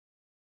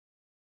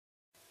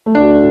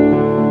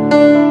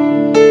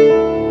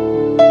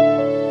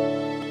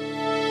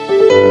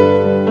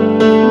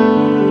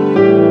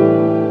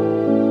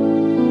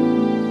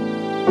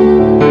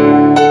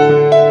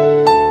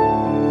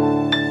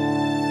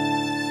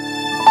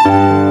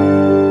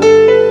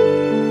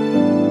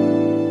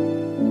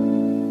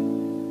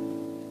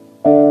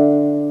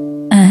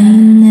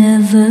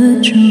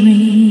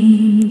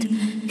Dreamed,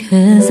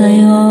 'cause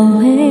I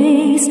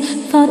always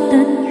thought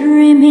that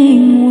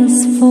dreaming was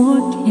for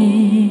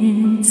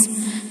kids,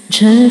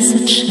 just a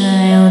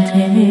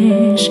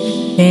childish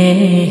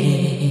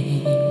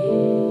game.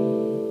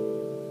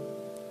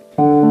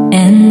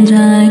 And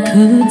I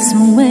could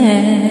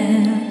swear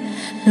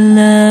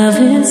love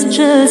is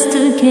just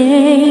a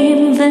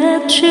game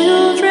that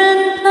children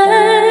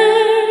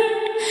play,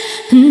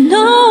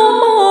 no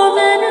more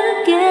than a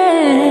game.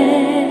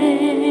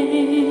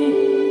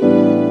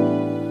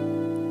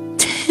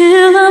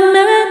 Till I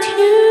met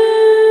you,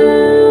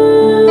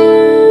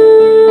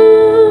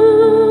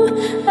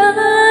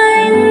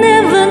 I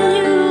never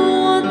knew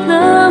what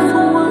love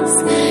was.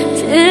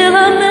 Till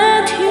I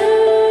met you,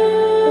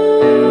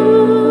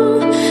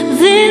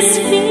 this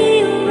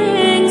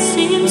feeling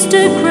seems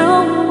to grow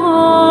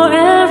more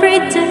every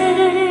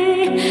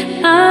day.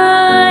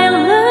 I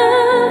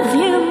love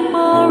you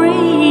more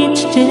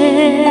each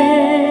day.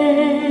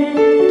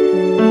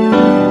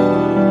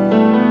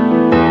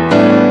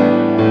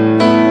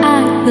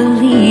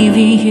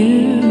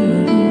 You,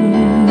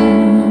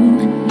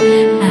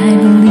 I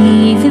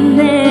believe in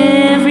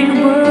every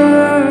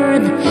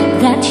word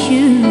that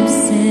you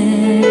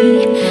say.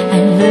 I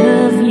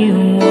love you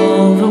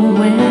all the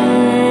way.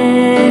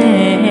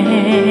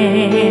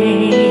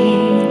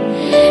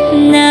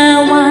 Now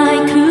I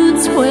could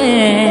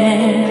swear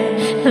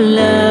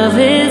love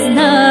is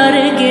not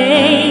a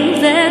game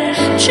that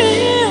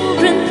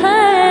children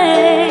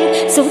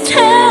play. So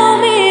tell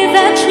me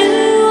that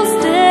you'll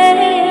stay.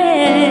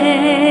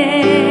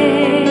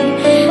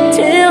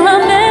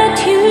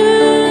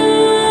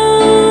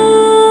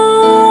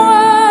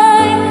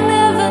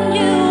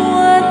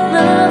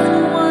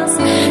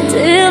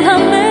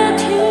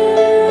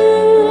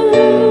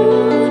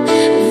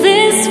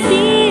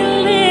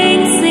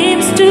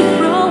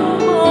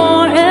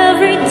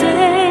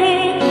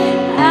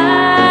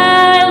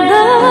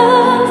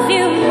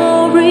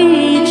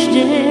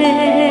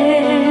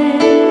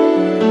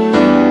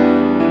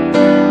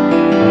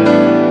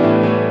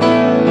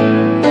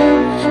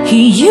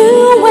 You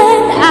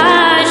and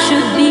I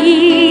should be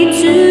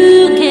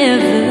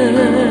together.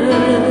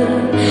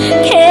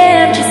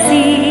 Can't you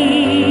see?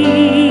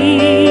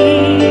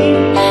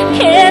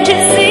 Can't you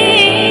see?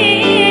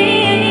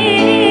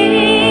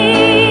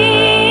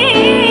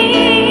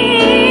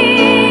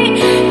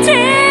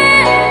 Till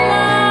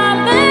I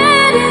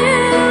met you,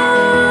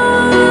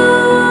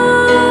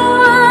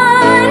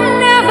 I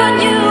never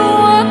knew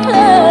what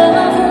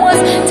love was.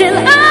 Till I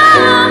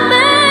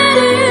met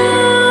you,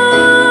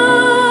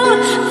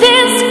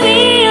 this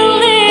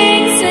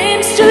feeling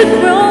seems to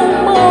grow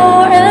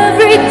more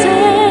every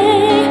day.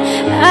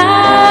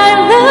 I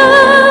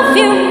love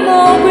you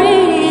more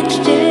each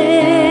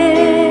day.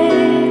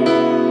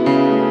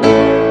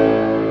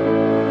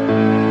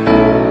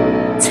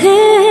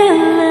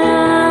 Till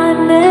I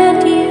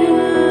met you,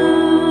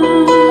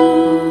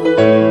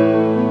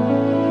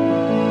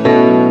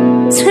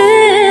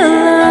 till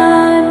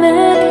I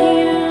met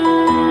you,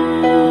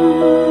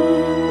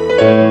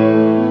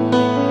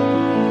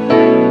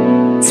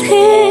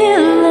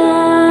 till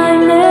I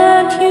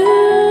met you.